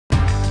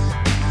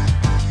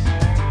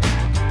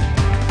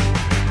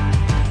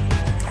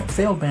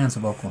Failed bands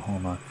of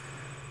Oklahoma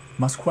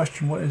must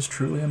question what is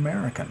truly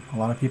American. A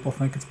lot of people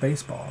think it's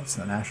baseball. It's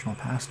the national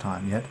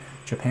pastime, yet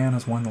Japan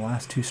has won the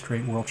last 2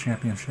 straight World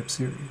Championship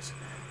Series.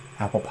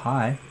 Apple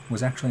pie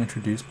was actually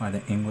introduced by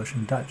the English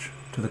and Dutch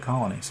to the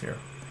colonies here.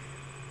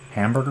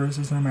 Hamburgers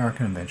is an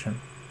American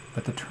invention,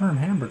 but the term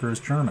hamburger is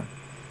German.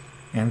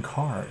 And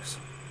cars,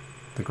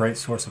 the great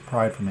source of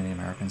pride for many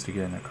Americans to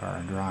get in their car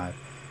and drive.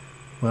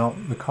 Well,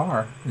 the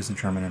car is a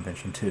German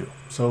invention too.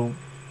 So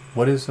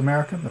what is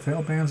American? The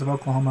failed bands of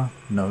Oklahoma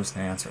knows the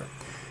answer.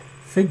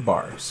 Fig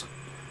bars.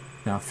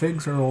 Now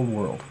figs are old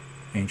world.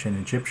 Ancient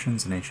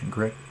Egyptians and ancient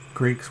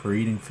Greeks were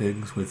eating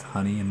figs with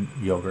honey and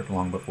yogurt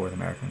long before the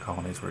American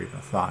colonies were even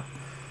a thought.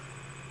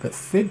 But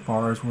fig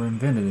bars were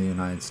invented in the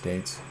United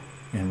States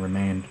and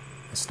remained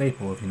a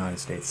staple of United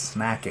States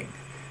snacking.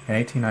 In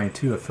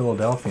 1892, a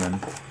Philadelphian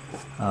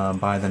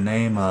by the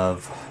name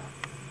of,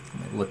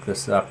 let me look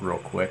this up real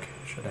quick,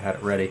 should have had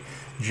it ready,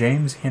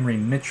 James Henry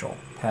Mitchell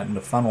patented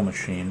a funnel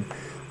machine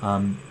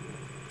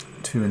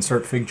to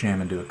insert fig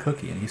jam into a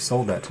cookie, and he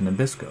sold that to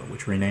Nabisco,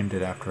 which renamed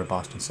it after a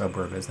Boston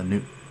suburb as the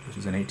Newton. This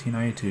was in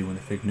 1892 when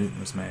the Fig Newton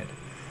was made.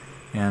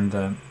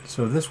 And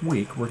so this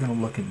week we're going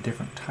to look at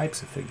different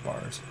types of fig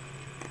bars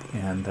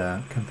and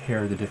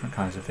compare the different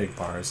kinds of fig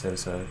bars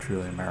as a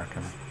truly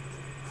American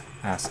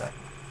asset.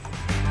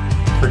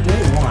 For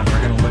day one,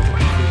 we're going to look at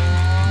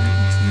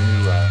Newton's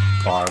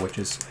new bar, which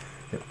is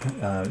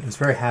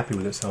very happy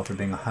with itself for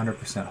being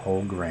 100%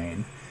 whole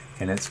grain,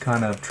 and it's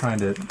kind of trying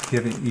to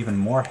give an even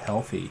more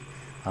healthy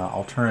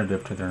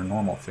alternative to their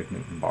normal Fig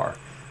Newton bar.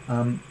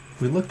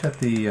 We looked at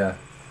the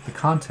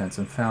contents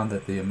and found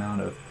that the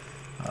amount of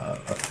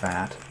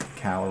fat,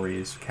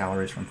 calories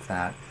from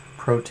fat,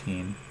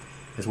 protein,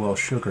 as well as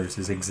sugars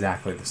is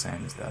exactly the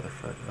same as the other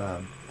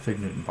Fig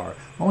Newton bar.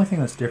 The only thing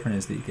that's different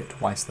is that you get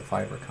twice the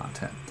fiber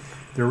content.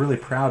 They're really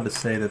proud to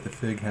say that the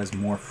fig has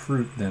more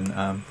fruit than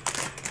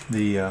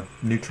the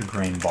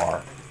Nutri-Grain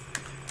bar.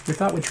 We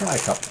thought we'd try a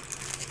couple.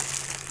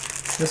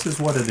 This is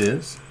what it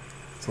is.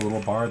 It's a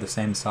little bar the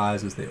same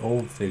size as the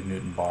old Fig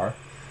Newton bar,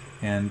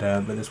 and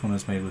but this one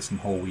is made with some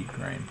whole wheat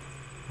grain.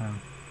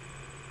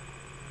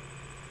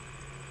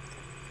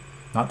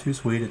 Not too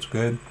sweet, it's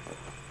good.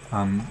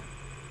 The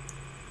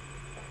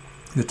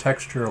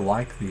texture,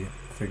 like the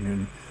Fig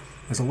Newton,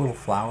 is a little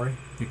floury.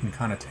 You can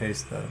kind of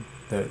taste the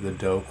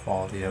dough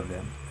quality of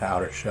the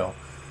outer shell.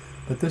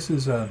 But this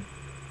is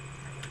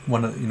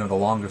one of the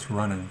longest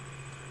running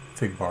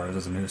fig bars,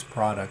 as the newest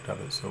product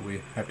of it, so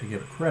we have to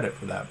give it credit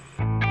for that.